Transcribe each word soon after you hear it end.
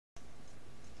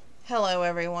Hello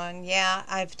everyone. Yeah,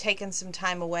 I've taken some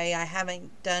time away. I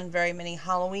haven't done very many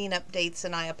Halloween updates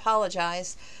and I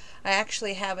apologize. I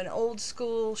actually have an old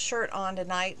school shirt on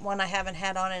tonight, one I haven't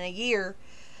had on in a year,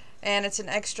 and it's an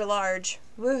extra large.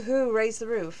 Woohoo, raise the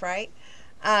roof, right?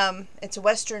 It's a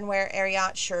Western wear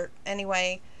Ariat shirt.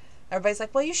 Anyway, everybody's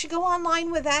like, well, you should go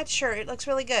online with that shirt. It looks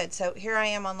really good. So here I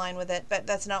am online with it, but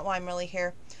that's not why I'm really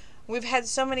here. We've had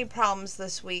so many problems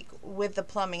this week with the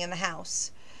plumbing in the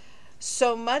house.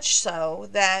 So much so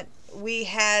that we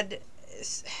had,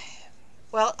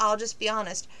 well, I'll just be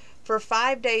honest. For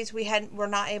 5 days were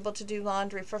not able to do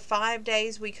laundry. For 5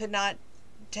 days we could not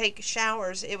take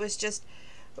showers. It was just,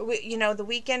 the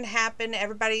weekend happened.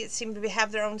 Everybody seemed to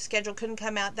have their own schedule. Couldn't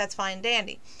come out. That's fine and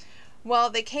dandy.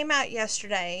 Well, they came out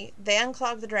yesterday. They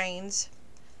unclogged the drains.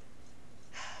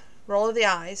 Roll of the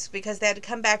eyes, because they had to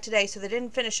come back today, so they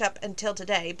didn't finish up until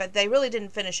today. But they really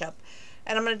didn't finish up.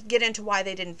 And I'm going to get into why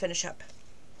they didn't finish up.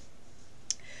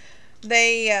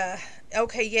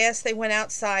 Okay, yes, they went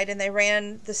outside and they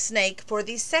ran the snake for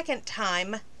the second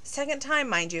time,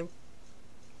 mind you,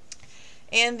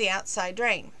 in the outside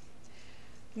drain.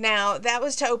 Now, that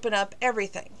was to open up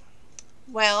everything.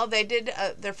 Well, they did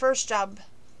their first job,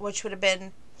 which would have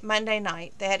been Monday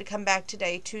night. They had to come back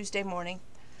today, Tuesday morning.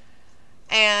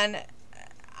 And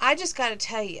I just got to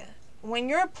tell you, when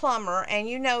you're a plumber and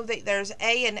you know that there's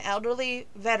A, an elderly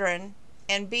veteran,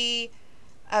 and B,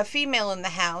 a female in the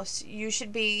house, you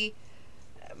should be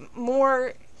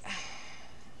more,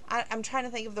 I'm trying to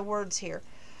think of the words here.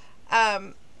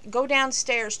 Go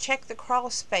downstairs, check the crawl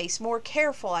space, more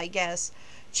careful, I guess.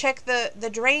 Check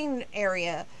the drain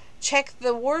area. Check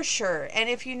the washer. And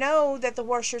if you know that the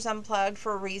washer's unplugged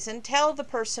for a reason, tell the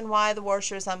person why the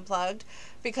washer is unplugged.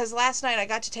 Because last night I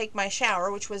got to take my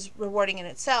shower, which was rewarding in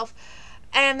itself.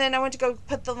 And then I went to go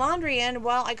put the laundry in.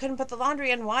 Well, I couldn't put the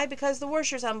laundry in. Why? Because the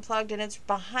washer's unplugged and it's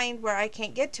behind where I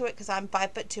can't get to it because I'm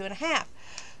 5'2.5".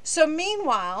 So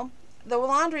meanwhile, the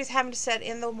laundry's having to set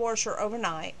in the washer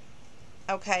overnight.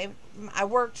 Okay, I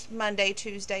worked Monday,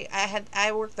 Tuesday.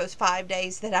 I worked those 5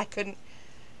 days that I couldn't.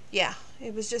 Yeah,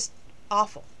 it was just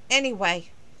awful.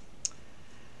 Anyway,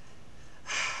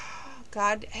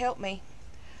 God help me.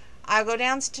 I go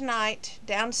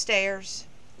downstairs,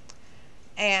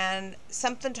 and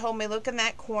something told me, look in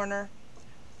that corner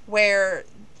where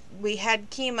we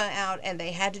had Kima out, and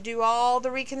they had to do all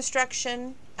the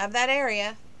reconstruction of that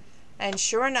area, and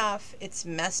sure enough, it's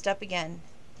messed up again.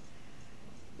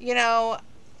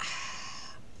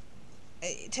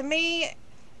 To me,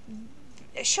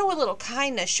 show a little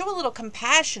kindness, show a little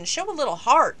compassion, show a little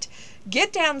heart.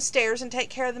 Get downstairs and take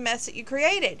care of the mess that you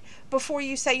created before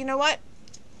you say, you know what,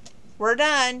 we're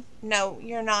done. No,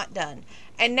 you're not done.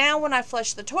 And now when I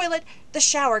flush the toilet, the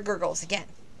shower gurgles again.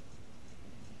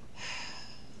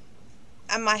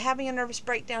 Am I having a nervous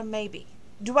breakdown? Maybe.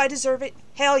 Do I deserve it?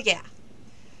 Hell yeah.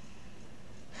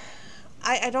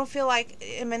 I don't feel like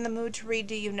I'm in the mood to read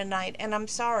to you tonight, and I'm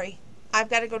sorry. I've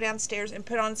got to go downstairs and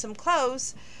put on some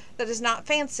clothes that is not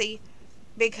fancy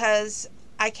because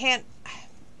I can't,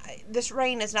 this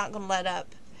rain is not going to let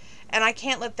up. And I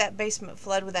can't let that basement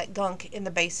flood with that gunk in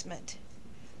the basement.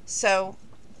 So,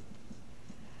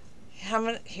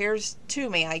 here's to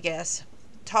me, I guess.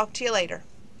 Talk to you later.